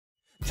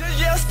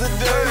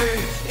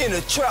yesterday, in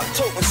a trap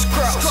toting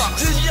scraps.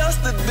 Just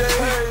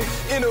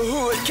yesterday, in the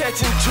hood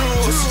catching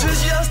jewels.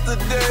 Just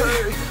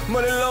yesterday,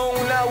 money long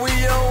now we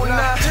on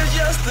now. Just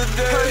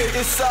yesterday,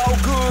 it's all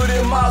good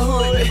in my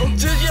hood.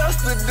 Just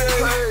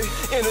yesterday,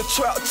 in a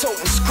trap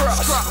toting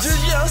scraps.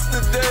 Just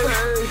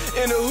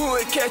yesterday, in the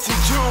hood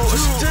catching jewels.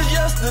 Just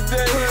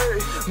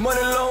yesterday,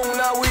 money long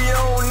now we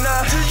on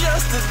now. Just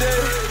yesterday,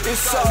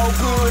 it's all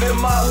good in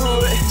my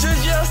hood.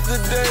 Just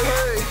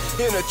yesterday,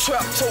 in a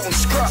trap toting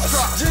scraps.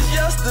 Just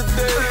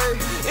yesterday,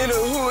 in the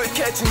hood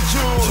catching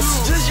jewels.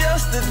 Just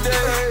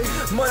yesterday,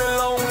 money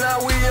long now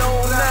we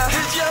on now.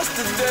 Just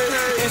yesterday,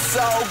 it's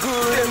all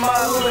good in my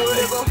hood.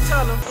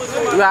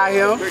 We out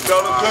here.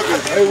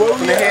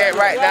 Finna head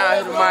right down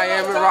here to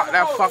Miami, rock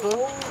that fucker.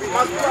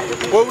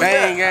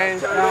 Bang gang.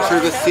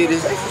 Trigga City,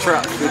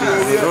 Trap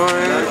City.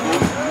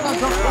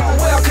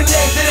 Well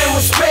connected and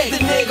respect the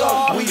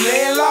nigga. We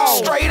laying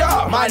low, straight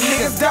up. My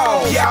niggas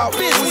dog, y'all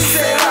bitch, we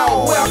set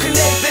out. Well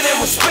connected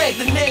and respect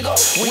the nigga.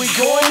 We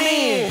going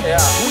in,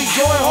 we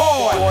going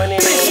hard.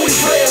 Bitch, we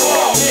play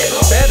raw,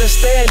 nigga. Better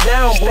stand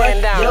down, boy.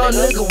 Young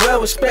nigga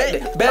well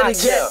respected. Better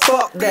get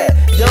fuck that.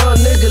 Young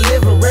nigga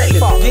living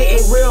reckless.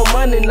 Getting real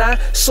money now.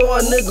 So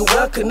a nigga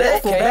well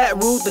connected. From Baton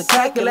Rouge to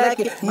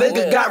Kakalaki.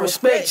 Niggas got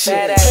respect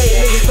shit.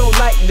 Hey, niggas don't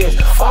like this.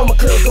 All my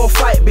clips gon'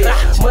 fight,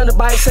 bitch. Money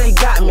body say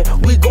got me.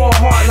 We going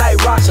hard like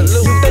Rocha.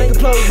 You think the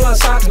plug run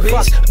soccer,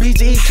 bitch?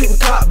 BGE to the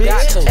top,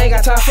 bitch. Ain't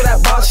got time for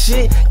that boss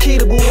shit.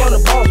 Ketaboo on the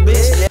boss,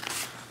 bitch.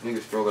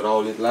 Niggas struggled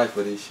all his life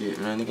for this shit,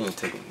 man. Nigga ain't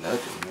taking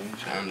nothing, man.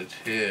 Trying to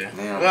chill.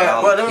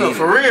 Well,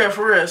 for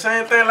real.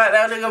 Same thing like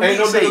that nigga. Ain't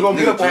no nigga gonna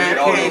get up on that.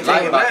 Nigga ain't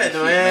taking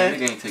nothing, man.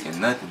 Nigga ain't taking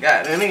nothing.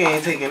 God, that nigga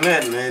ain't taking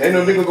nothing, man. Ain't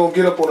no nigga gonna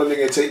get up on a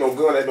nigga and take no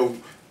gun at no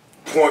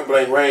point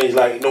blank range,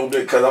 like no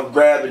nigga, cause I'm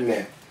grabbing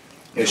that.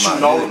 And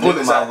shooting all the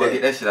bullets out there.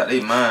 Get that shit out they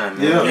mind,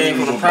 man. Yeah. Came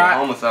from the pride.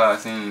 Homicide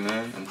scene,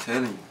 man. I'm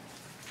telling you.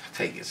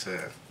 Take it,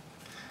 sir.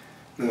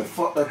 The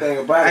fuck that thing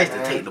about it, I used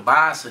to take the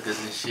bicycles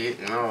and shit,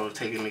 and I was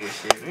taking nigga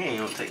shit. We ain't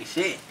gonna take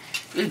shit.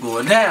 We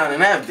going down in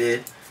that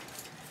bitch.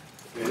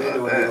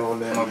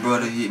 Yeah, my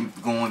brother hit me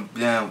going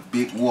down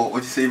big walk.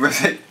 What you say,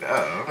 Russell?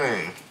 Oh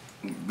man.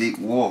 Big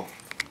walk.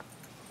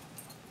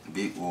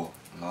 Big walk.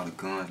 A lot of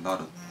guns, a lot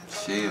of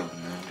shells,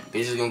 man.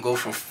 Bitches gonna go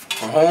from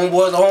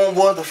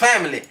homeboys to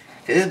family.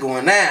 Cause it's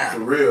going down. For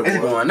real, it's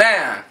going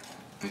down.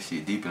 This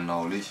shit deeper than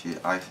all this shit,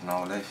 ice and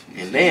all that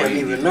shit. And they don't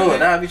even know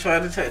it. I be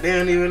trying to tell. They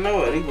don't even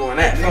know it. They going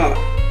that far.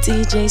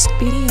 DJ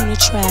Speedy on the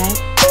track.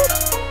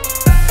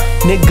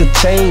 Nigga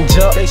change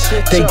up,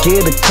 they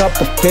get a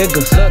couple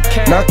figures.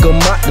 Knock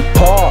 'em out the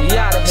park.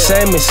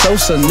 Sammy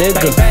Sosa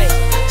nigga.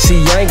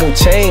 See, I ain't gon'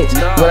 change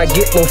when I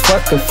get no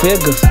fucking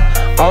figures.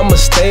 I'ma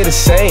stay the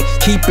same,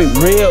 keep it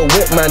real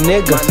with my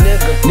nigga.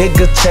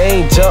 Nigga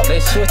change up,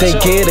 they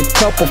get a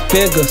couple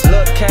figures.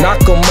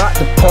 Knock 'em out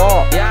the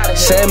park.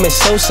 Sammy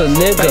Sosa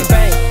nigga.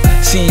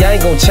 See, I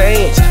ain't gon'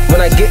 change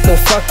when I get no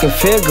fucking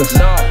figures.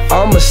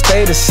 I'ma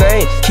stay the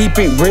same, keep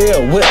it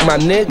real with my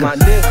nigga.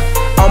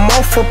 I'm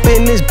off up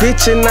in this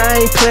bitch and I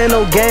ain't playin'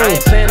 no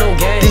games.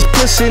 These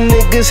pussy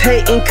niggas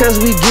hatin' cause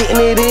we gettin'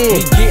 it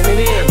in.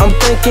 I'm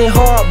thinking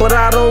hard but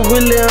I don't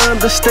really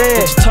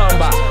understand.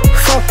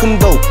 Fuck 'em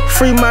though,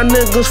 free my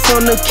niggas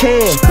from the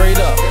can.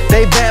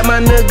 They back my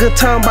nigga,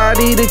 talking about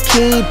he the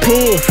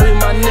kingpin.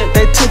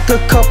 They took a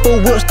couple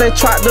whips, they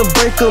tried to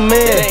break 'em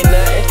in.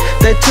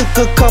 They took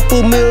a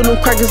couple mil, them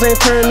crackers ain't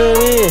turnin'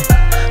 in.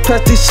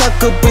 Plus these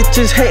sucker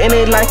bitches hatin'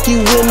 it like you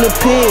in the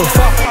pen.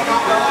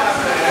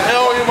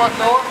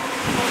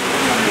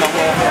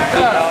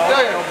 God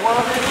damn,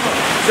 boy.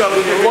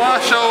 Boy,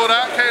 I showed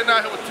out, came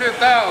down here with 10,000.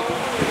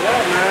 Yeah,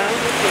 man.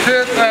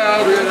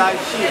 10,000. Real life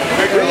shit.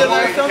 Real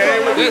life something.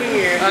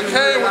 I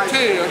came with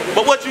 10.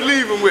 But what you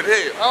leaving with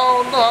here? I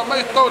don't know. I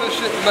may throw this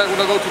shit tonight when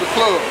I go to the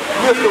club.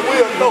 Mr.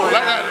 Will throw it.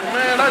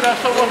 I got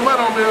so much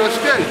money on me to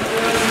escape.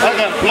 I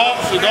got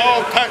blocks and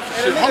all types of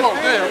shit. Hold on,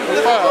 damn.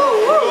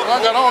 I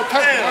got all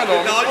types of money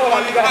on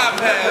me.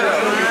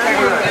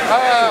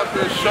 I've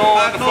been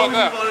showing the fuck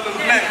out.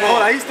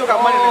 Hold on, he still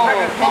got money in the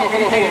bank. Hold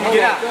on.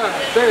 Get out.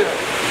 Damn.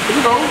 You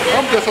know,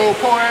 I'm just old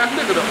poor ass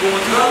nigga though.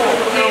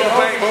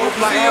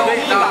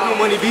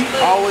 Money be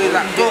always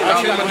like good.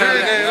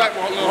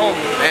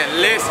 And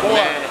listen,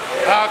 man.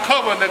 I'll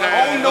cover nigga.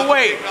 On the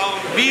way.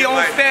 Be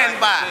on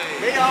standby.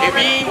 If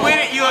you ain't with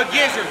it, you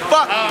against it.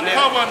 Fuck you, nigga.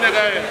 I'll cover nigga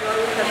ass.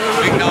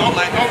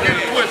 Don't get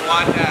it twisted.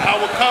 I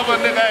will cover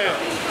nigga ass.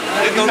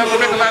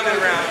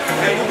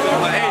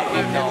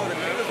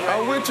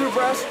 I'm with you,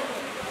 bruh.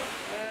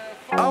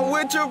 I'm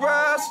with you,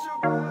 bruh.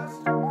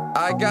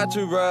 I got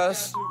you, bruh.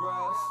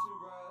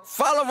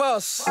 Follow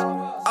us,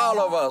 all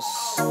of us.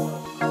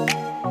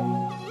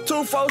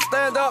 2-4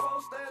 stand up.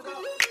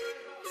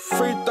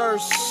 Free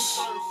thirst.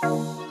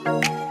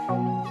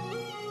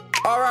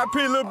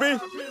 R.I.P. Lil B.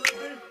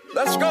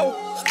 Let's go.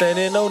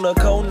 Standing on the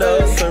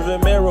corner,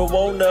 serving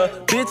marijuana.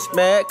 Bitch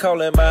mad,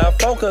 calling my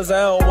phone cause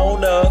I don't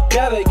wanna.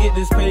 Gotta get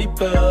this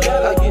paper.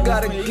 Gotta get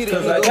this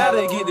paper. I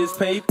gotta get this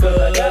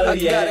paper.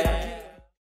 Yeah.